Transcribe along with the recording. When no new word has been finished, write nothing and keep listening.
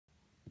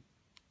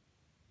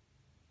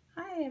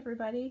Hi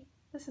everybody,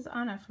 this is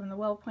Anna from the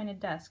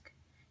Well-Appointed Desk.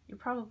 You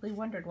probably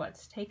wondered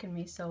what's taken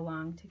me so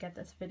long to get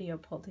this video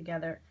pulled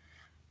together,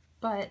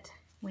 but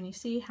when you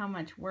see how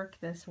much work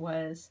this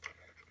was,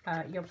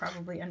 you'll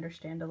probably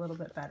understand a little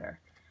bit better.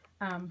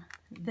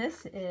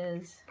 This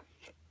is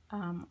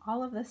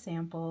all of the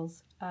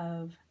samples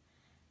of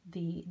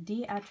the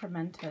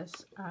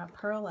deAtramentis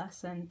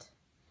pearlescent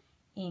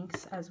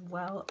inks, as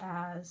well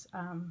as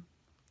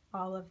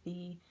all of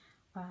the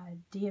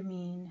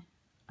Diamine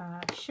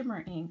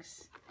Shimmer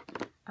inks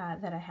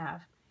that I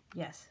have.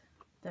 Yes,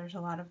 there's a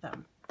lot of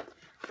them.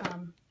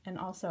 And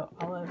also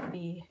all of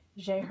the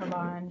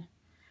Herbin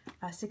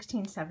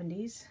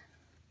 1670s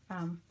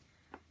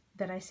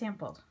that I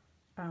sampled.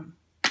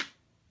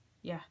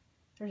 Yeah,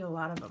 there's a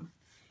lot of them.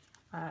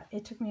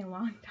 It took me a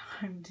long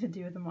time to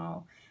do them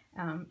all,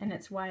 and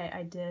it's why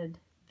I did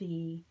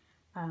the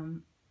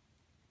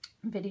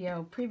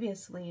video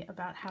previously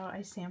about how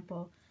I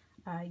sample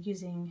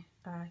using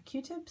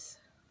Q-tips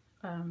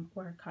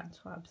or cotton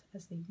swabs,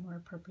 as the more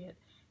appropriate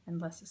and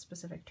less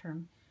specific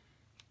term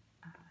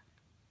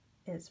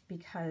is,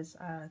 because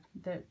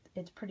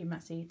it's pretty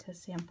messy to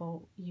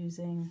sample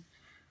using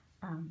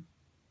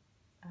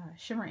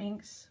shimmer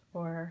inks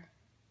or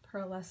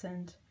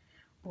pearlescent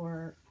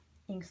or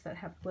inks that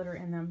have glitter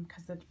in them,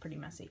 because that's pretty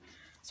messy.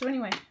 So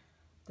anyway,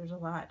 there's a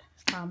lot.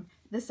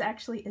 This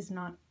actually is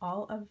not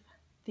all of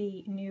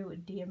the new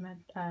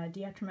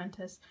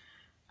deAtramentis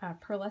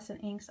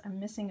pearlescent inks. I'm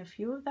missing a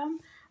few of them,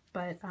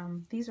 but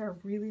these are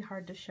really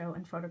hard to show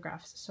in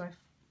photographs, so I've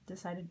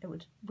decided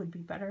it would be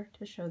better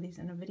to show these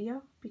in a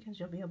video, because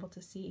you'll be able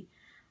to see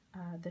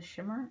the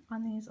shimmer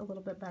on these a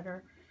little bit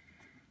better.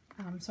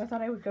 So I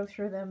thought I would go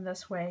through them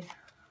this way.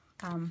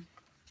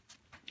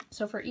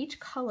 So for each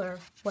color,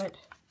 what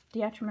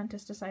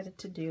deAtramentis decided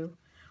to do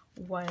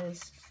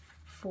was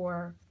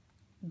for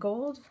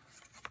gold,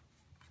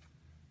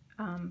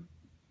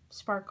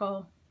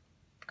 sparkle,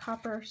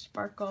 copper,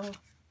 sparkle,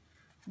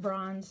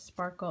 bronze,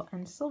 sparkle,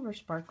 and silver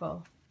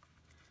sparkle,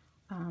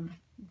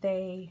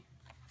 they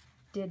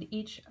did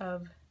each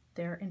of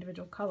their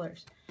individual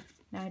colors.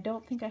 Now I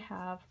don't think I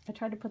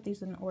tried to put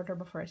these in order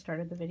before I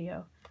started the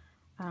video,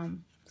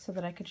 so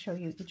that I could show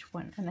you each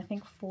one. And I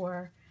think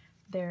for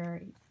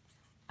their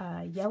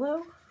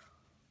yellow,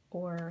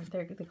 or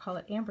they call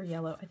it amber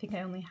yellow, I think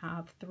I only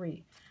have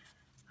 3.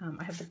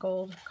 I have the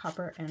gold,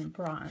 copper, and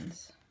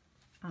bronze.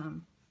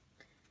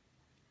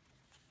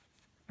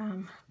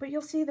 But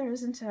you'll see there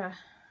isn't a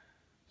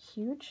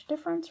huge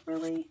difference,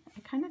 really. I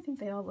kind of think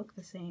they all look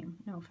the same,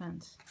 no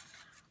offense.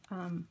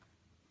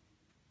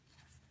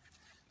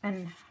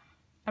 And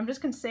I'm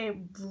just going to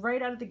say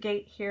right out of the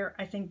gate here,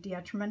 I think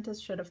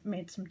deAtramentis should have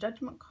made some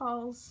judgment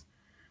calls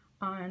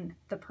on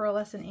the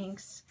pearlescent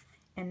inks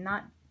and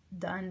not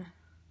done,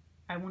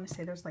 I want to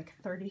say there's like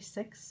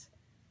 36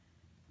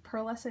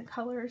 pearlescent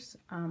colors.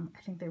 I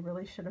think they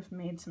really should have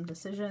made some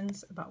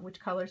decisions about which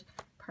colors.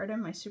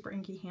 Pardon my super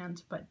inky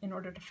hands, but in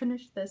order to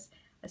finish this,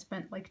 I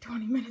spent like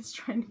 20 minutes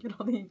trying to get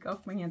all the ink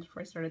off my hands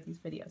before I started these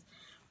videos.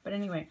 But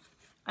anyway,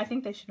 I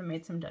think they should have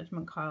made some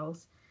judgment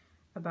calls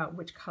about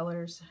which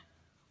colors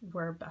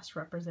were best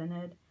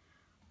represented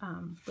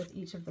with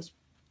each of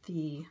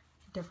the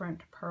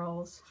different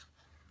pearls.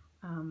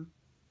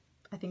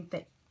 I think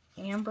that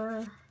the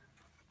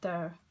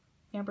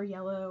amber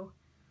yellow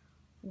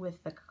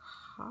with the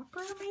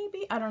copper,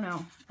 maybe? I don't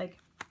know. Like,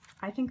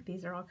 I think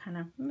these are all kind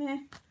of meh.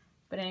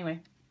 But anyway,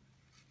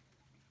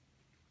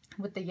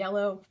 with the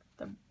yellow,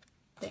 the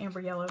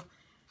amber yellow,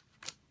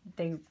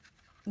 they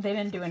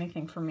didn't do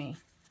anything for me.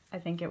 I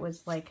think it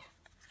was like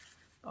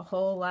a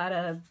whole lot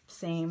of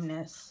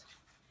sameness.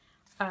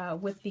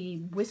 With the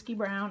whiskey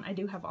brown, I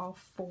do have all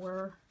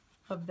 4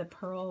 of the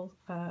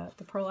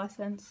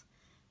pearlescents.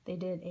 They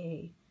did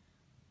a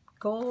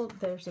gold,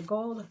 there's a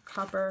gold,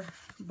 copper,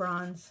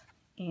 bronze,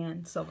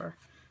 and silver.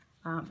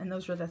 And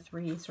those were the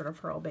 3 sort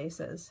of pearl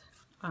bases.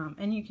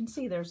 And you can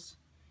see there's,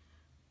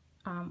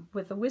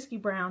 with the whiskey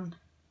brown,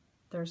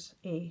 there's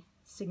a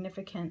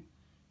significant,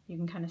 you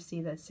can kind of see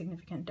the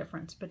significant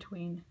difference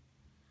between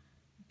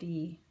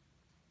the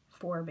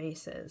 4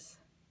 bases.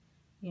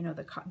 You know,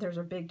 there's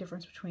a big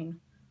difference between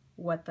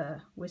what the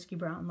whiskey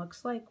brown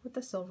looks like with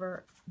the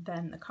silver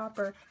than the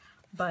copper,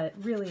 but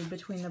really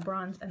between the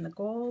bronze and the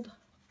gold,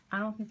 I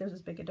don't think there's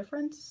as big a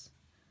difference.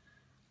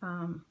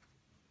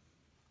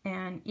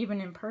 And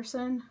even in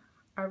person,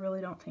 I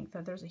really don't think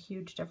that there's a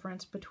huge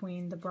difference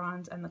between the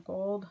bronze and the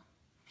gold.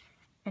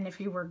 And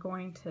if you were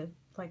going to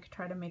like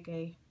try to make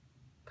a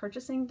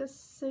purchasing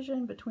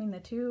decision between the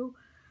 2,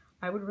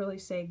 I would really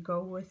say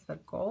go with the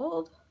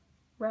gold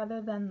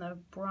rather than the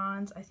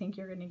bronze. I think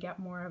you're going to get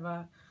more of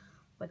a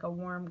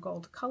warm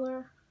gold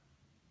color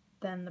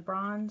than the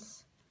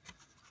bronze,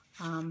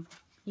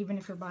 even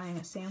if you're buying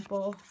a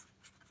sample.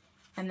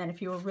 And then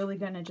if you were really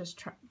going to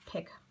just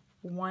pick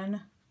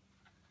one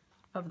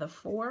of the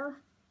 4,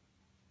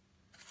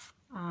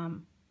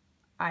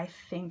 I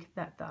think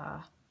that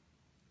the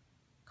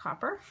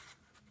copper,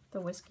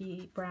 the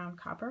whiskey brown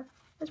copper,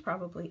 is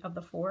probably, of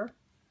the 4,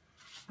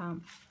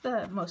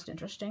 the most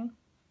interesting,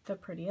 the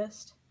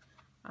prettiest.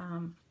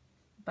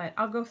 But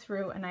I'll go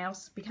through, and I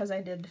also, because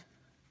I did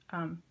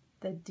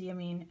the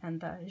Diamine and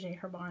the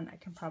Herbin, I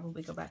can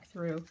probably go back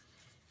through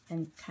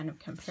and kind of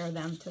compare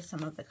them to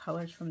some of the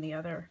colors from the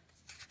other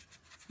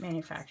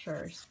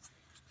manufacturers.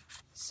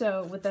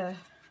 So with the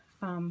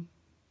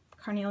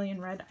Carnelian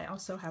Red, I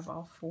also have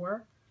all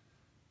 4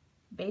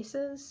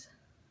 bases.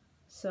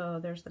 So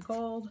there's the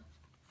gold,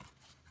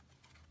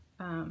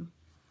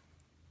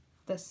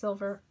 the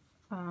silver,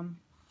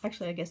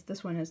 actually I guess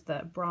this one is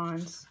the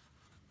bronze,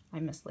 I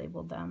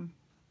mislabeled them.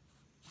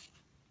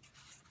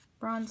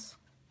 Bronze,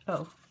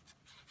 oh,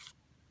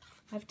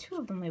 I have 2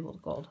 of them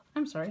labeled gold.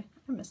 I'm sorry,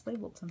 I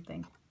mislabeled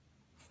something.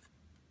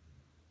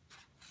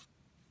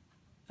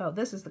 Oh,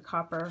 this is the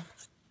copper,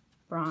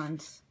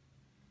 bronze,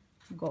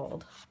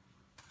 gold,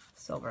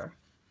 silver.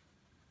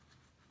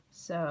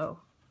 So,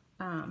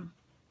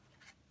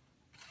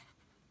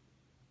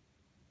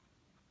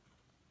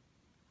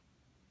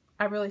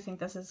 I really think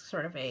this is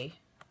sort of a,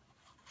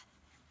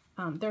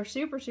 they're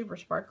super, super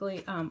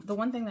sparkly. The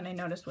one thing that I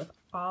noticed with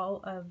all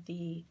of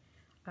the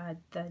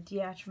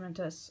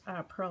deAtramentis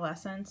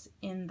pearlescents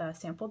in the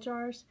sample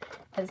jars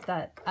is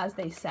that as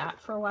they sat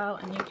for a while,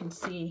 and you can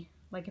see,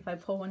 like if I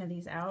pull one of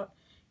these out,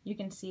 you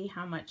can see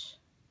how much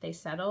they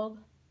settled.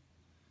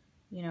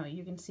 You know,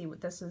 you can see what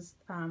this is,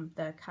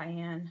 the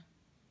cayenne,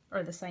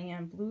 or the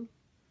cyan blue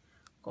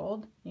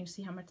gold. You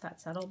see how much that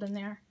settled in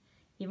there.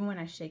 Even when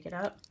I shake it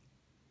up,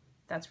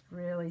 that's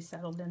really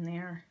settled in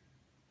there.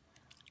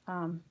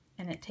 And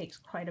it takes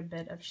quite a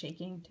bit of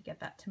shaking to get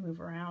that to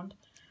move around.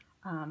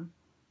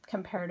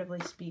 Comparatively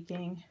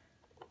speaking,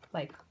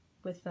 like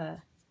with the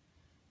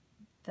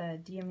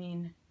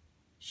Diamine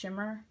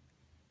Shimmer,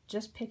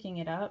 just picking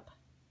it up,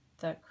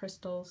 the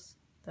crystals,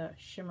 the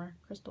shimmer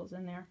crystals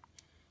in there,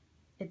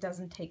 it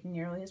doesn't take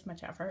nearly as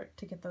much effort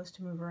to get those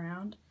to move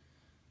around.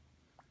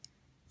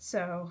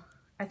 So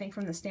I think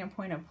from the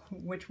standpoint of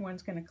which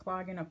one's going to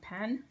clog in a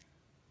pen,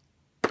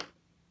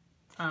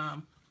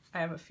 I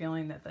have a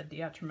feeling that the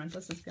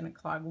deAtramentis is going to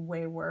clog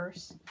way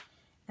worse.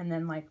 And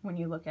then like when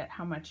you look at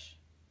how much,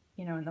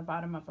 you know, in the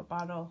bottom of a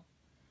bottle,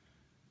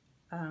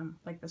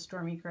 like the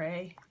Stormy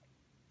Gray,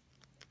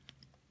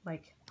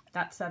 like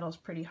that settles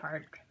pretty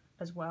hard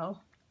as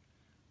well.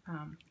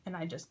 And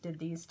I just did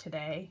these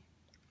today,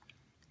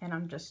 and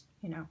I'm just,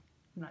 you know,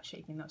 I'm not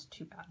shaking those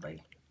too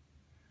badly,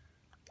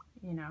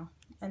 you know,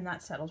 and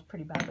that settles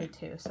pretty badly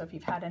too. So if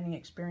you've had any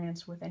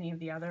experience with any of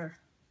the other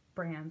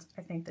brands,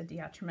 I think the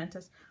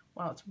deAtramentis,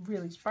 while it's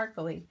really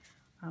sparkly,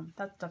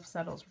 that stuff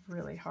settles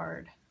really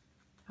hard.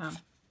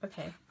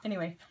 Okay,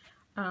 anyway,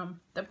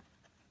 the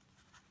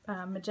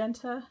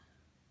magenta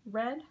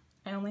red,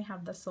 I only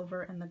have the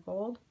silver and the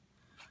gold.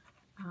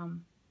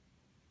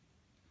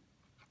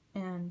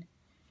 And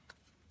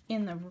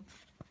in the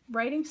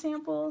writing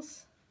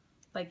samples,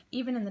 like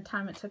even in the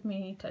time it took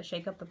me to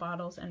shake up the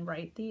bottles and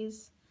write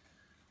these,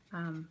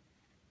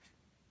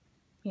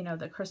 you know,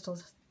 the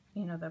crystals,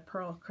 you know, the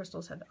pearl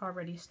crystals had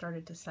already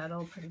started to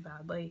settle pretty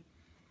badly.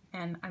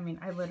 And I mean,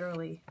 I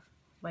literally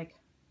like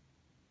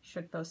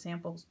shook those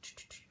samples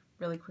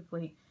really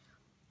quickly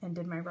and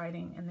did my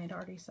writing, and they'd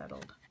already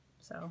settled.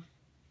 So,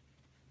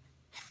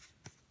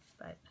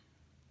 but,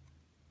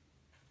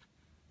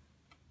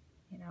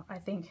 you know, I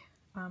think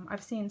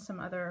I've seen some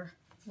other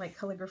like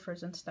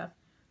calligraphers and stuff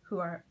who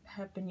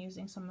have been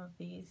using some of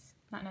these,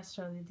 not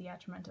necessarily the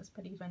deAtramentis,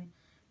 but even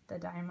the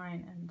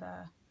Diamine and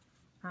the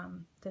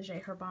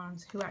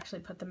Herbins, who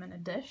actually put them in a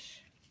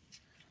dish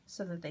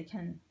so that they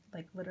can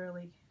like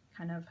literally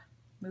kind of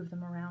move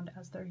them around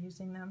as they're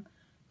using them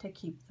to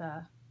keep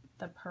the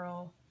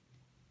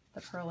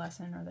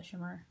pearlescent or the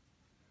shimmer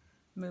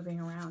moving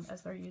around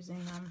as they're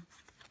using them.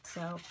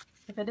 So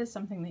if it is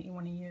something that you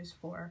want to use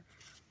for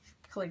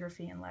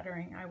calligraphy and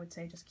lettering, I would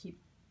say just keep,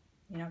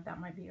 you know, that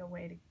might be a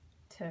way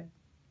to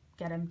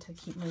get them to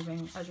keep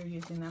moving as you're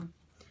using them.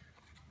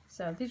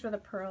 So these were the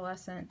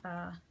pearlescent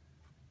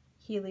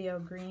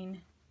Heliogen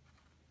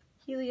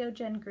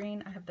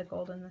green. I have the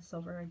gold and the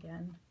silver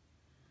again.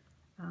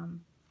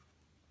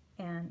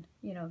 And,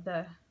 you know,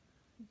 the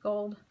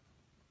gold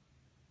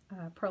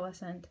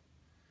pearlescent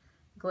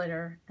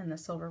glitter and the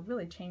silver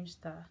really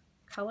changed the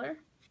color.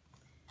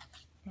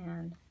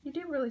 And you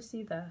do really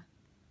see the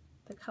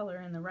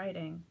color in the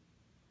writing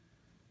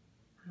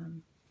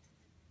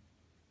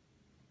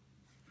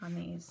on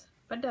these,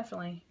 but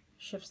definitely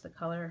shifts the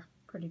color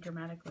pretty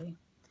dramatically.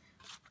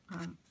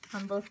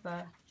 On both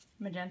the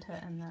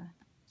magenta and the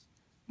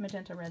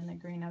magenta red and the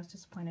green, I was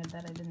disappointed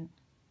that I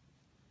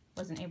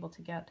wasn't able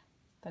to get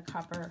the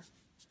copper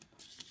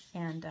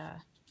and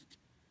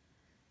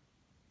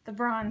the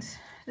bronze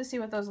to see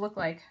what those look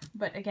like.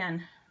 But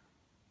again,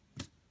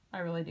 I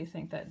really do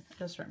think that at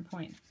a certain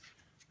point,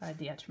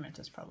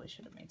 deAtramentis probably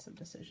should have made some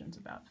decisions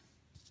about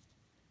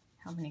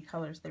how many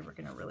colors they were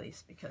going to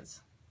release, because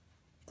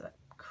it's a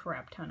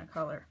crap ton of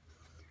color.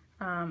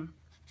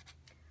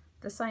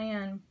 The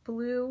cyan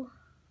blue,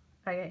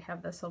 I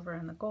have the silver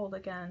and the gold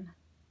again,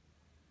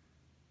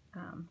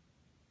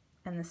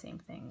 and the same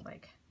thing,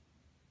 like,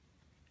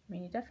 I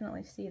mean, you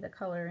definitely see the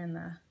color in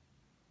the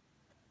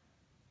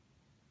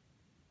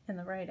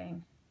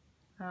writing,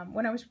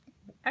 when I was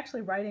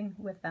actually writing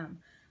with them,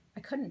 I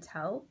couldn't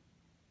tell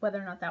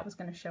whether or not that was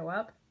going to show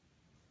up.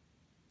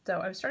 So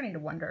I was starting to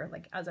wonder,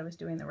 like, as I was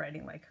doing the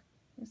writing, like,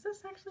 is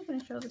this actually going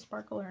to show the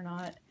sparkle or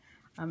not?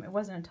 It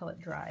wasn't until it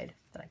dried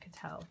that I could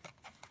tell.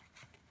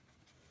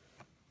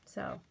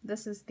 So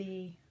this is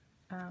the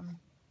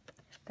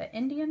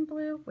Indian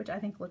blue, which I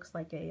think looks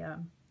like a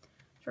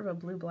sort of a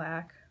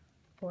blue-black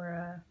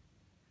or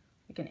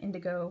like an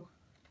indigo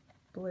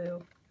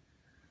blue.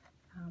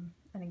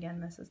 And again,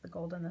 this is the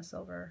gold and the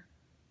silver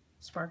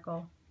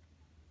sparkle.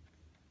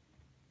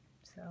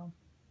 So,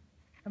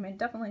 I mean, it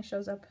definitely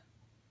shows up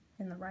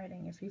in the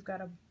writing. If you've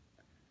got a,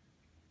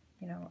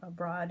 you know, a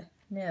broad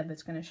nib,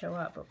 it's going to show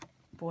up. But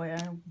boy,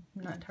 I'm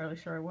not entirely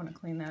sure I want to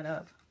clean that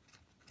up.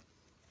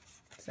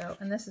 So,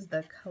 and this is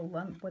the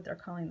what they're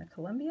calling the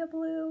Columbia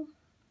blue,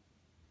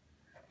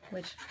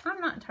 which I'm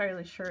not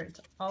entirely sure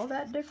it's all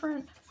that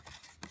different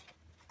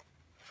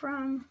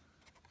from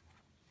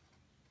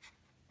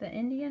the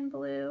Indian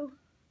blue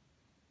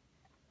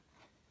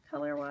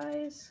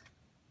color-wise.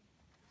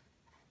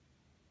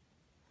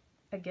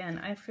 Again,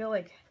 I feel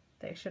like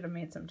they should have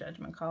made some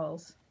judgment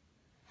calls,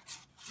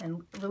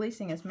 and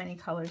releasing as many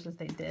colors as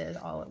they did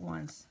all at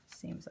once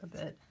seems a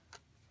bit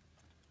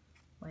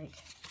like,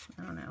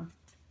 I don't know.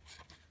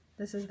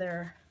 This is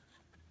their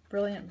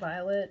Brilliant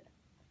Violet,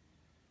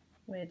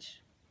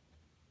 which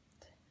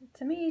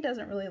to me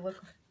doesn't really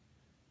look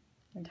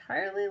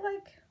entirely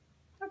like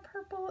a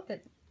purple.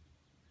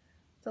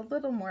 It's a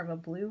little more of a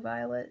blue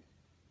violet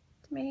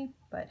to me,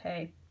 but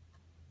hey,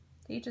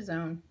 to each his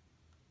own.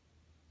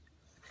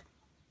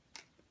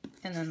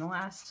 And then the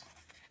last,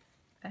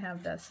 I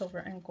have the silver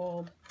and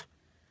gold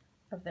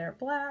of their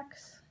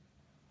blacks.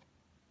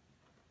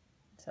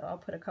 So I'll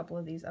put a couple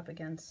of these up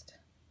against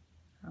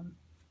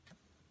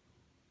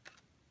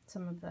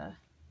some of the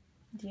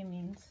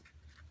diamines.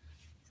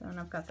 So, and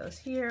I've got those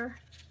here.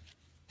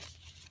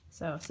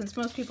 So since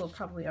most people have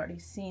probably already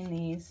seen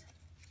these,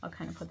 I'll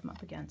kind of put them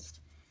up against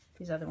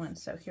these other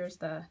ones. So here's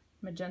the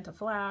Magenta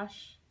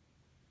Flash,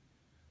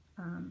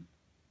 and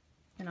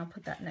I'll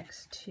put that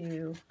next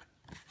to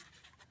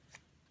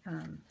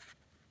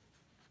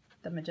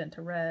the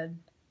Magenta Red,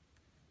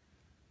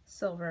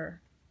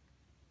 Silver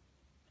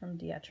from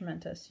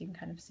deAtramentis. You can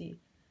kind of see,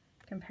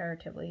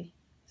 comparatively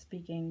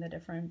speaking, the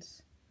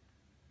difference.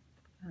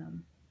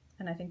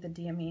 And I think the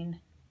Diamine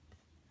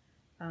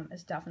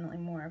is definitely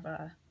more of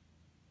a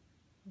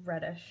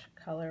reddish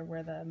color,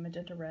 where the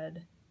Magenta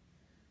Red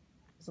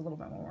is a little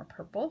bit more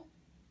purple.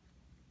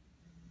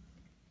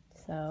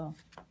 So,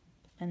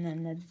 and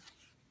then the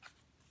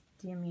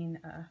Diamine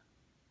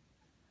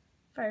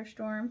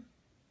Firestorm,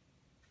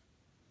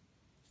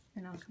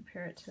 and I'll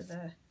compare it to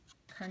the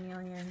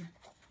Carnelian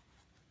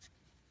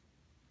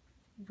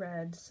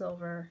Red,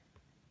 Silver.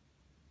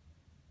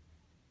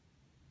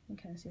 You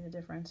can kind of see the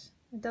difference.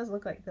 It does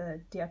look like the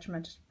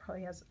deAtramentis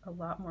probably has a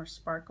lot more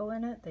sparkle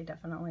in it. They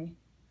definitely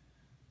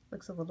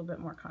looks a little bit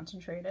more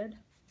concentrated.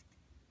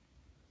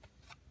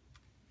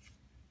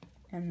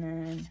 And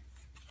then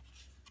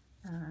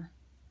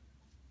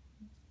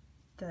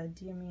the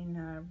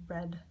Diamine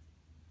Red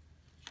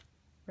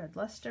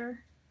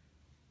Luster.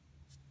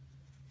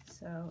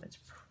 So it's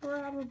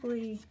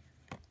probably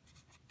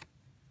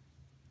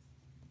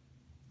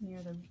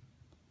near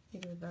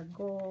either the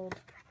gold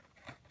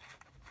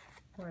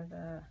or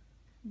the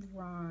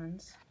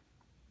bronze.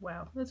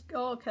 Wow, it's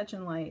all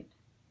catching light.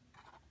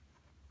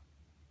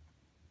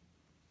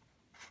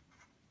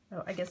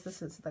 Oh, I guess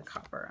this is the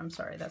copper. I'm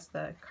sorry, that's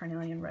the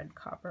Carnelian Red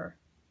Copper.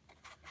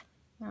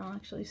 Now I'll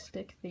actually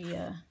stick the,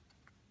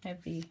 I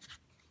have the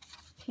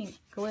pink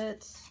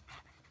glitz.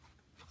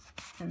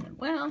 And then,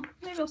 well,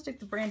 maybe I'll stick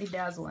the Brandy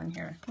Dazzle in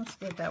here. Let's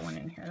get that one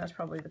in here. That's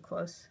probably the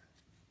close.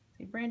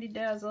 The Brandy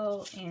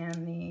Dazzle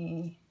and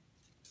the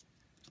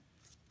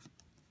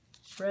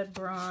Red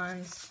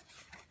Bronze.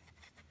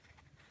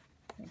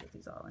 Let me get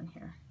these all in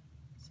here.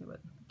 See what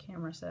the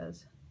camera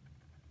says.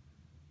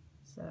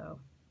 So,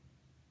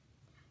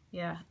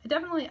 yeah,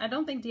 I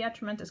don't think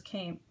deAtramentis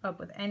came up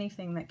with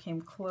anything that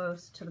came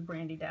close to the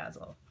Brandy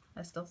Dazzle.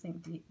 I still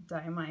think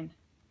Diamine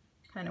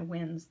kind of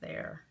wins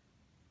there.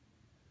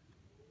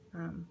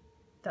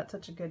 That's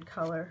such a good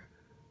color.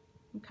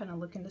 I'm kind of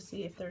looking to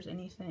see if there's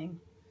anything.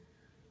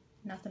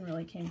 Nothing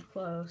really came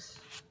close.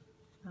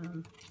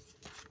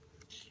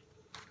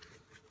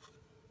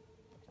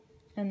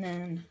 And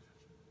then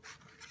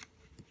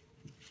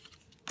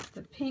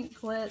the pink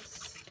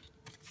glitz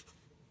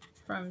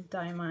from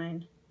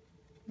Diamine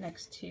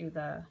next to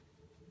the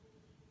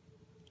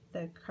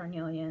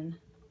Carnelian.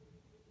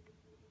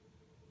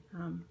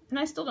 And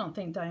I still don't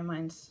think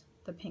Diamine's,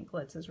 the pink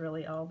glitz is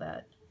really all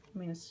that. I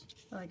mean,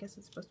 well, I guess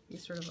it's supposed to be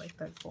sort of like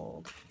the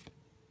gold.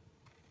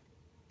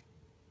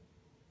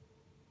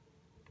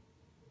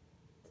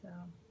 So,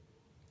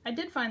 I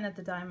did find that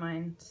the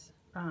Diamine's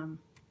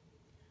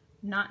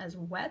not as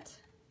wet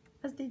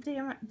as the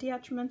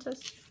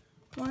deAtramentis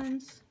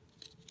ones.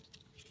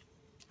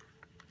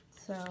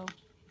 So,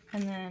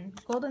 and then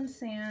Golden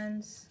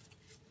Sands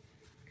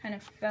kind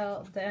of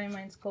fell,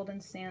 Diamine's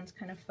Golden Sands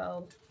kind of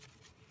fell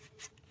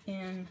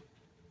in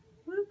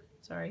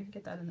sorry,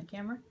 get that in the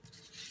camera.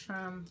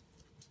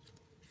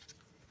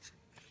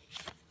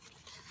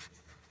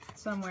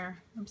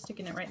 Somewhere, I'm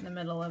sticking it right in the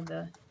middle of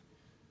the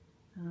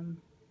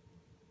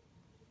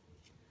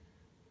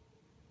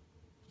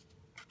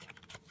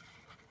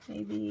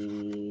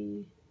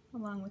maybe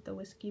along with the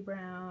whiskey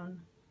brown,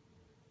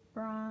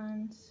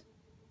 bronze.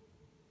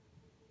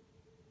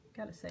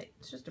 Gotta say,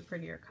 it's just a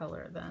prettier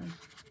color than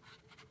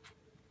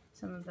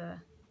some of the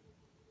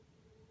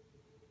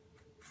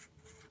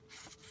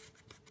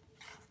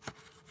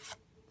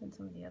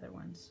other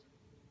ones.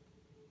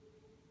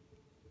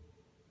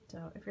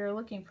 So if you're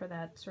looking for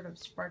that sort of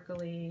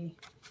sparkly,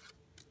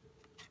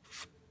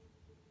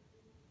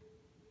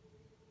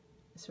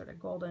 sort of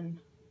golden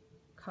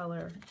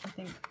color, I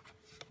think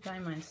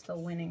Diamine's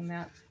still winning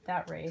that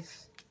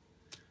race.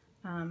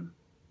 And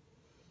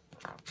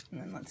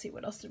then let's see,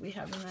 what else did we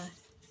have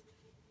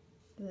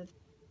in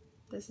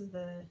this is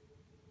the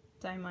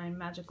Diamine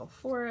Magical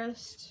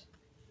Forest,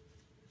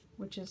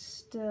 which is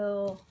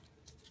still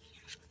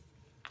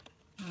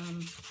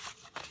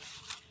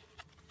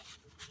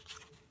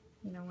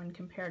you know, when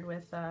compared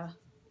with the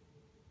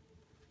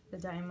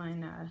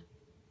Diamine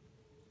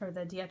or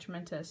the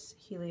deAtramentis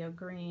Helio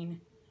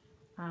Green,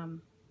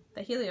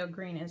 the Helio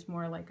Green is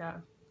more like I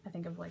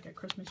think of like a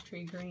Christmas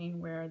tree green,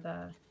 where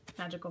the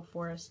Magical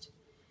Forest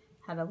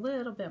had a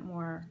little bit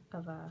more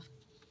of a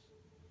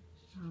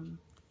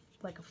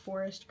like a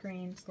forest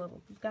green. It's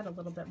got a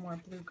little bit more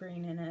blue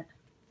green in it,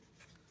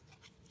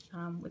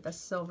 with a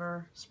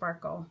silver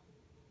sparkle.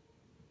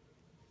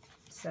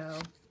 So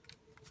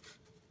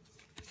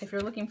if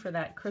you're looking for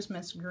that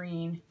Christmas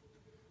green,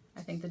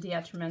 I think the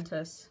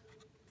deAtramentis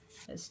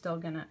is still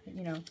gonna,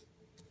 you know,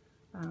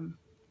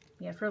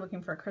 yeah, if you're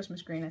looking for a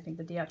Christmas green, I think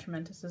the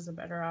deAtramentis is a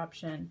better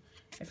option.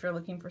 If you're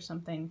looking for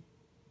something,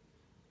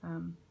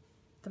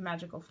 the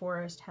Magical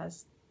Forest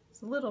has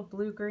a little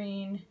blue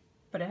green,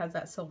 but it has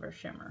that silver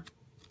shimmer.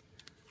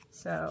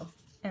 So,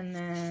 and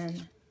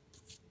then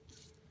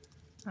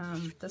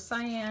the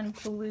cyan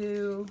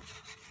blue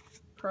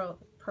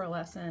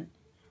pearlescent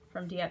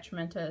from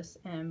deAtramentis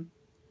and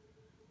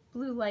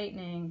Blue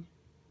Lightning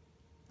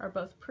are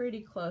both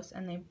pretty close,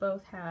 and they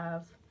both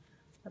have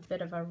a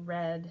bit of a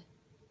red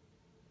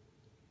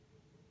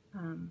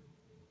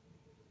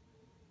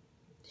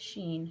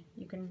sheen.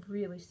 You can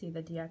really see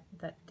that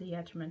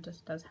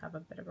deAtramentis does have a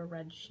bit of a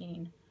red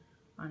sheen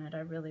on it. I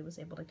really was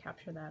able to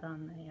capture that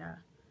on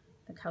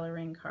the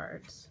col-o-ring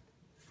cards.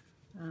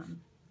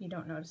 You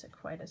don't notice it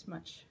quite as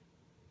much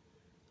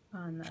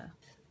on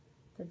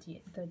the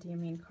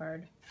Diamine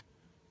card.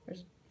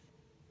 There's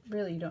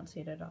really, you don't see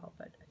it at all,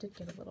 but I did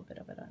get a little bit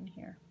of it on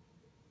here.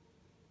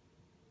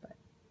 But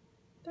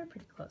they're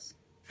pretty close.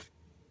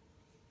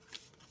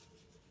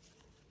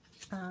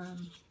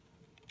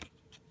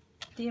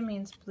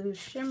 Diamine's Blue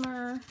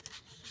Shimmer,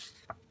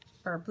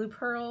 or Blue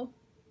Pearl.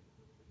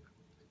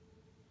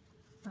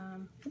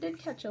 I did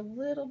catch a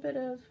little bit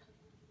of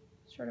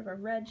sort of a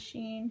red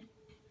sheen,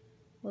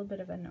 a little bit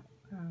of a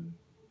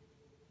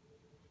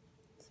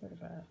sort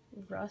of a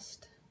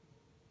rust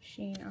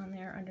sheen on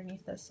there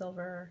underneath the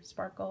silver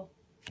sparkle.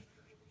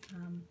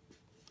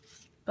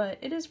 But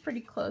it is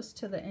pretty close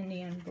to the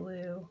Indian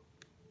blue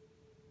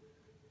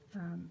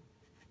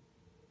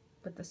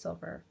with the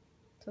silver.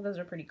 So those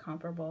are pretty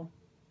comparable.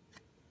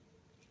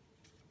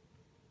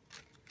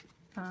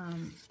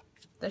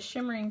 The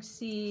Shimmering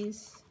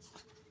Seas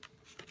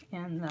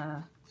and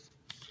the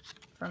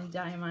from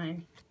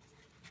Diamine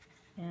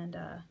and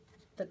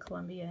the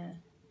Columbia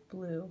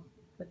blue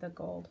with the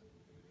gold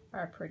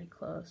are pretty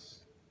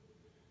close.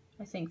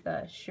 I think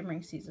the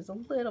Shimmering Seas is a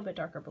little bit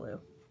darker blue.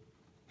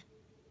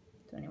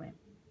 So anyway,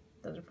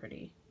 those are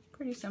pretty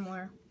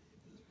similar.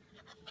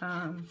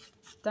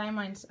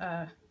 Diamine's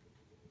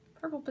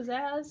Purple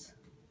Pizzazz.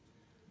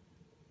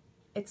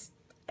 It's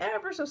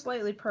ever so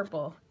slightly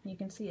purple. You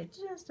can see it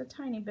just a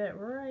tiny bit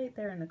right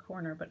there in the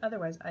corner, but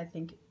otherwise I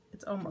think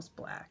it's almost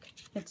black.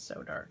 It's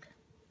so dark.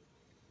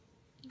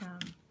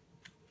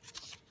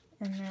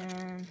 And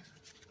then,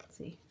 let's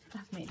see,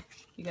 I've made,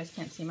 you guys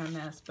can't see my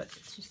mess, but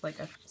it's just like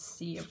a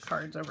sea of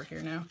cards over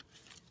here now.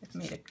 I've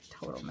made a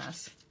total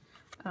mess.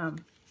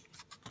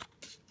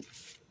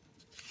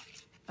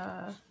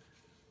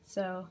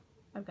 So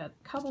I've got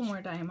a couple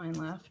more Diamine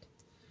left.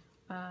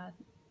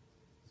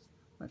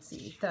 Let's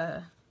see,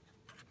 the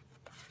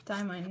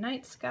Diamine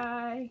Night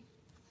Sky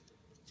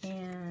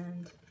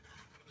and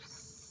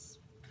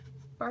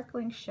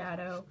Sparkling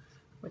Shadow,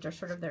 which are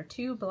sort of their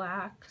two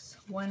blacks,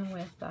 one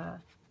with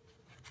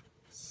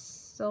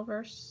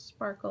silver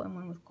sparkle and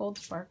one with gold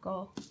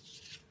sparkle.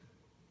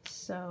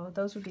 So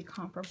those would be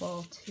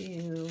comparable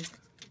to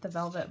the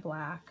Velvet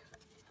Black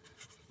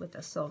with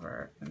the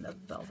silver and the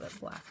Velvet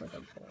Black with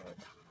the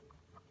gold.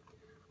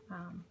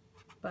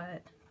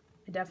 But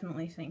I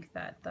definitely think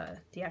that the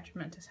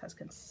deAtramentis has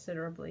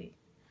considerably,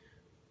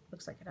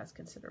 looks like it has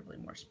considerably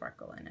more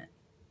sparkle in it.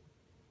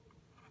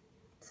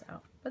 So,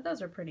 but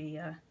those are pretty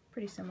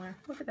similar.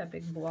 Look at that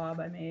big blob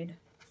I made.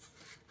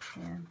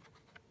 Yeah.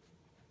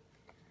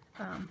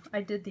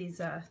 I did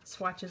these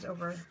swatches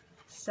over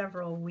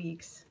several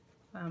weeks,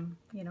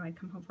 You know, I'd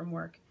come home from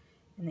work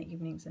in the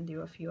evenings and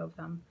do a few of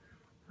them.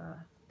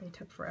 They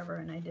took forever,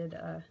 and I did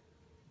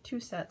 2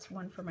 sets,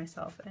 one for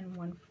myself and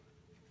one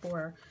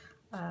for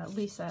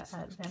Lisa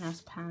at Van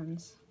Ness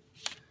Pens,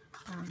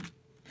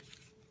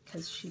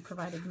 because she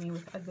provided me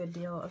with a good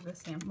deal of the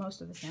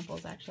most of the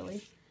samples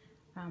actually,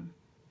 so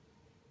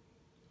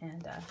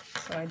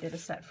I did a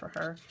set for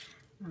her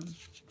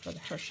for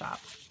her shop,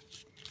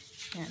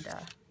 and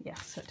yeah,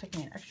 so it took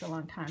me an extra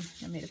long time.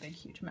 I made a big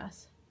huge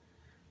mess.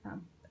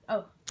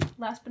 Oh,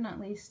 last but not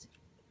least,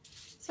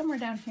 somewhere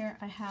down here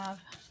I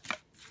have,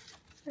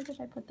 where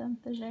did I put them?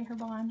 The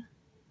Herbin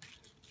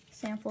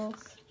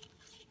samples.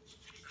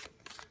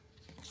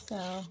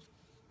 So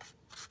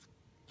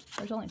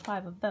there's only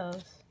 5 of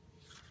those.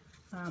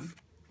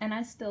 And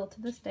I still,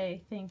 to this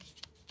day, think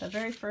the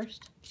very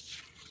first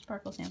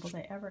sparkle samples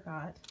I ever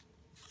got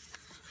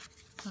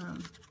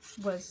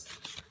was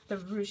the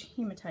Rouge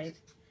Hematite,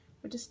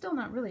 which is still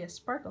not really a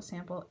sparkle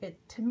sample. It,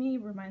 to me,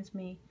 reminds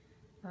me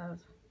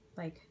of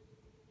like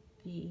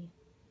the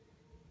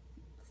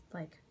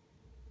like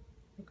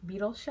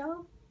beetle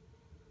shell,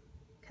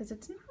 because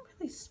it's not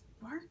really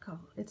sparkle.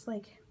 It's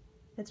like,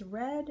 it's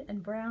red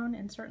and brown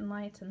in certain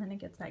lights, and then it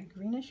gets that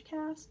greenish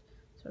cast.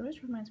 So it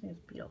always reminds me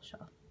of beetle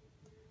shell.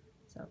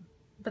 So,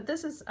 but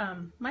this is,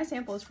 my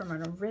sample is from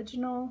an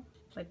original,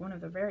 like one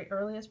of the very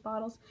earliest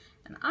bottles,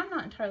 and I'm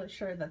not entirely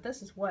sure that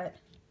this is what,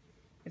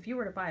 if you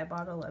were to buy a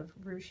bottle of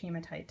Rouge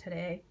Hematite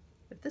today,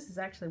 if this is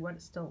actually what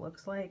it still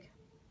looks like,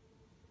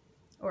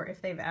 or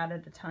if they've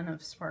added a ton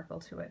of sparkle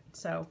to it.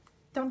 So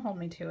don't hold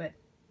me to it.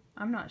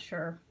 I'm not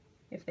sure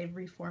if they've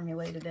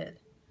reformulated it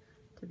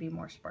to be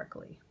more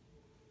sparkly.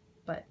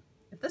 But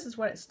if this is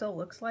what it still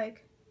looks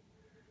like,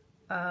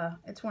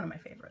 it's one of my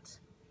favorites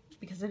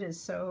because it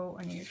is so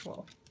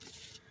unusual.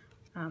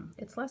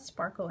 It's less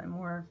sparkle and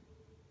more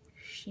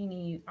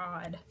sheeny,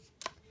 odd.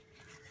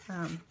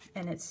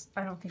 And it's,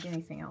 I don't think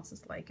anything else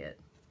is like it.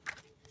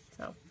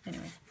 So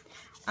anyway,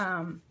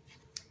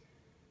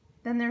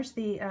 then there's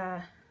the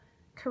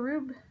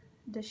Caroube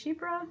de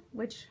Chypre,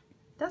 which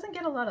doesn't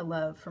get a lot of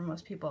love from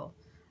most people,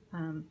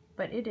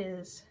 but it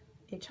is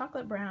a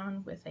chocolate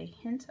brown with a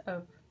hint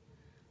of,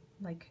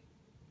 like,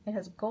 it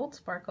has gold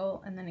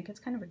sparkle, and then it gets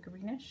kind of a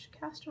greenish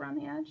cast around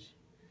the edge.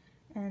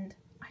 And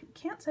I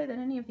can't say that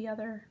any of the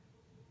other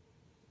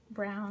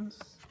browns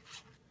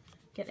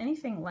get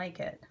anything like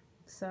it.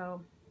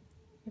 So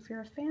if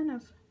you're a fan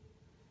of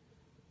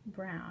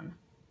brown,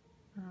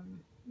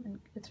 and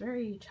it's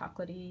very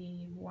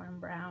chocolatey, warm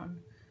brown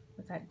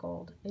with that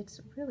gold,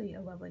 it's really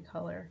a lovely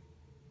color,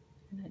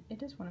 and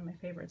it is one of my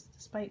favorites,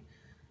 despite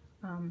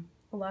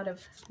a lot of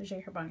the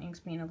Herbin inks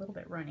being a little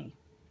bit runny.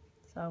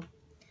 So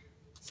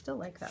still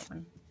like that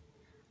one.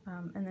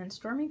 And then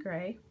Stormy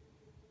Gray,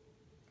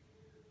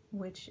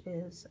 which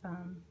is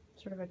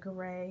sort of a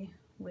gray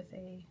with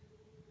a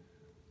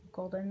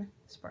golden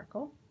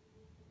sparkle.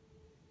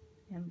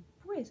 And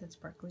boy, is it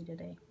sparkly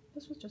today.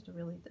 This was just a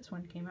really, this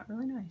one came out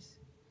really nice.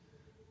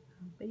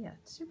 But yeah,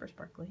 it's super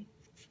sparkly.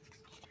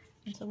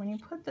 And so when you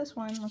put this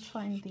one, let's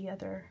find the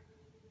other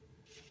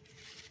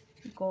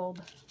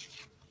gold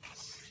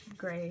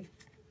gray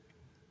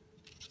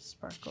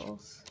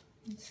sparkles.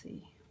 Let's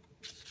see.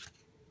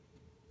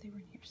 They were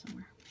in here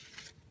somewhere.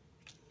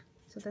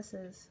 So this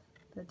is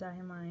the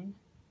Diamine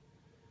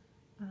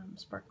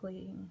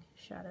Sparkling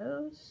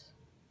Shadows,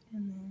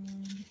 and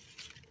then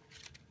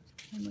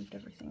I moved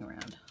everything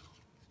around.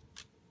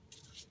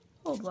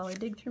 Hold while I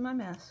dig through my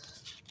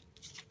mess.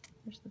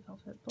 There's the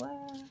Velvet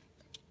Black.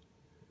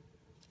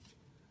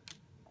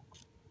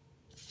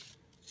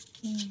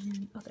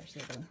 And, oh, there's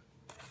the other one.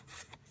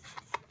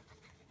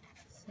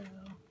 So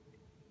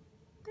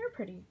they're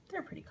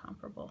pretty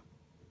comparable.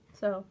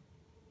 So,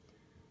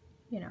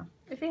 you know,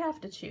 if you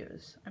have to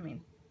choose, I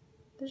mean,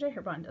 the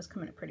Herbin does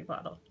come in a pretty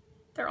bottle.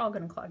 They're all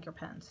going to clog your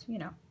pens, you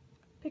know.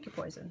 Pick your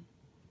poison.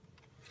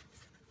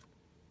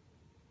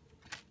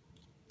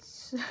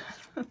 So,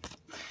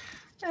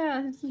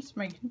 yeah,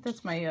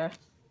 that's my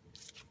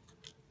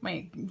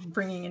my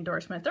bringing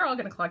endorsement. They're all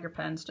going to clog your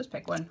pens. Just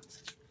pick one.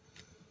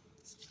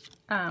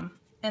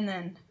 And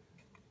then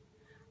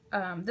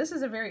this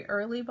is a very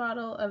early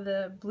bottle of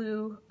the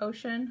Blue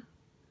Ocean,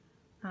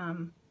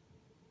 the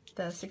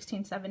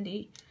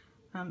 1670.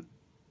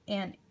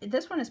 And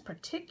this one is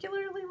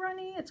particularly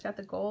runny. It's got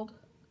the gold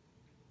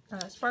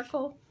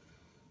sparkle.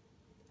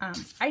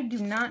 I do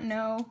not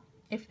know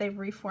if they've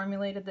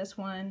reformulated this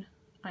one.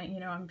 You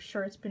know, I'm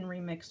sure it's been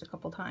remixed a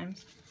couple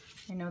times.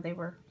 I know they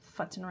were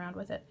futzing around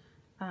with it.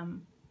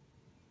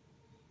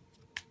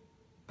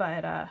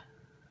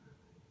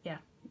 Yeah,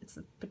 it's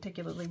a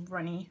particularly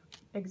runny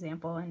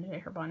example, and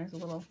Herbin is a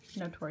little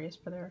notorious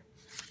for their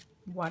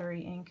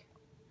watery ink.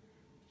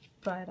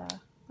 But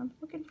I'm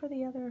looking for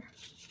the other.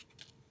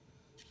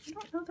 I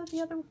don't know that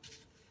the other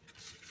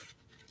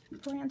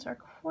brands are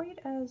quite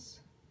as,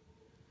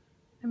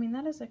 I mean,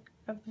 that is a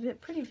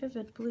pretty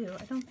vivid blue.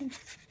 I don't think,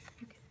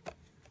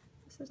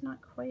 this is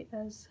not quite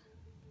as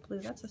blue.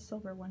 That's a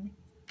silver one.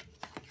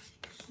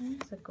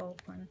 And it's a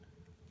gold one.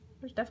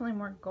 There's definitely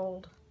more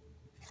gold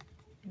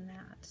in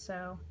that.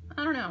 So,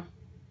 I don't know.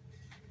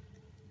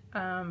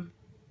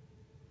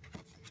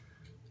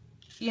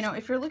 You know,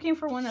 if you're looking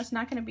for one that's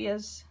not going to be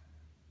as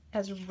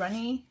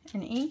runny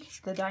in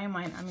ink, the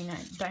Diamine,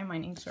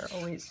 Diamine inks are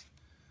always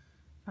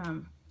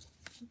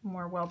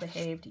more well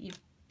behaved.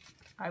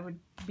 I would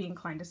be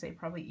inclined to say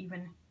probably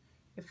even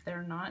if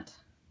they're not,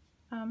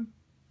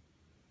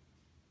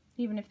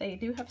 even if they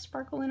do have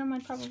sparkle in them,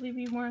 I'd probably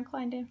be more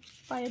inclined to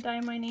buy a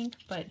Diamine ink.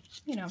 But,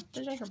 you know,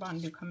 the Herbin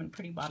do come in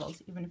pretty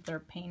bottles, even if they're a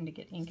pain to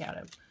get ink out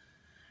of.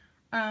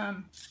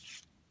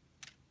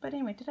 But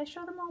anyway, did I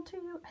show them all to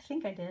you? I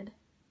think I did.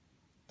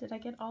 Did I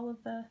get all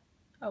of the...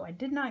 Oh, I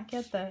did not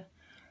get the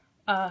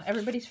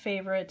everybody's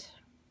favorite.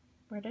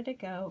 Where did it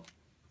go?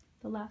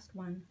 The last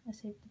one. I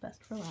saved the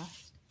best for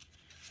last.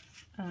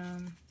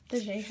 The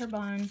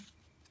Herbin.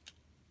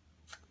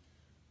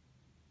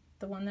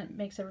 The one that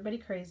makes everybody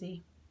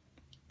crazy.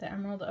 The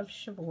Emerald of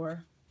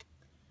Chabor.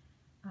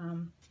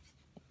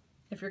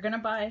 If you're going to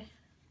buy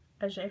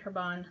a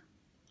Herbin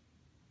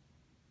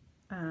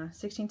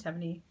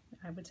 1670,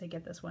 I would say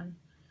get this one.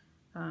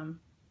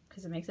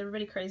 Because it makes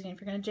everybody crazy. And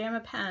if you're going to jam a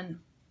pen,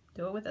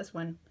 do it with this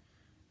one.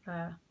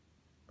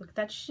 Look at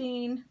that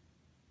sheen.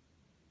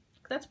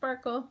 Look at that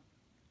sparkle.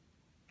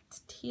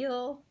 It's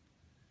teal.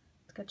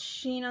 It's got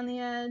sheen on the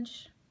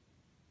edge.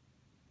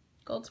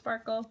 Gold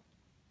sparkle.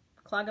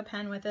 Clog a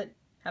pen with it.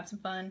 Have some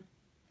fun.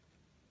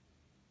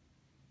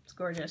 It's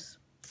gorgeous.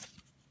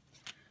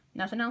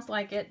 Nothing else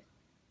like it.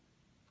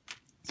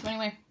 So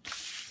anyway,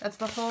 that's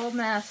the whole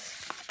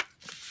mess.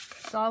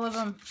 It's all of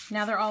them.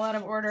 Now they're all out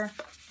of order,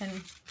 and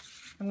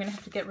I'm gonna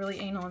have to get really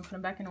anal and put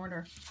them back in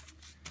order.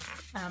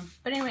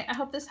 But anyway, I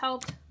hope this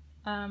helped.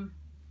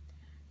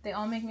 They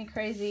all make me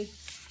crazy.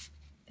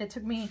 It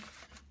took me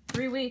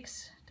 3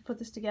 weeks to put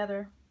this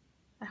together.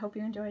 I hope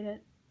you enjoyed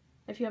it.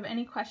 If you have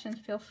any questions,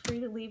 feel free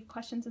to leave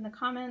questions in the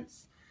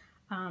comments.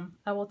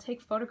 I will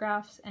take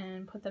photographs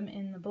and put them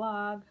in the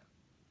blog.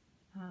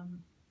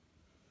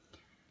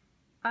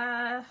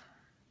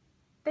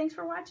 Thanks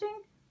for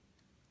watching.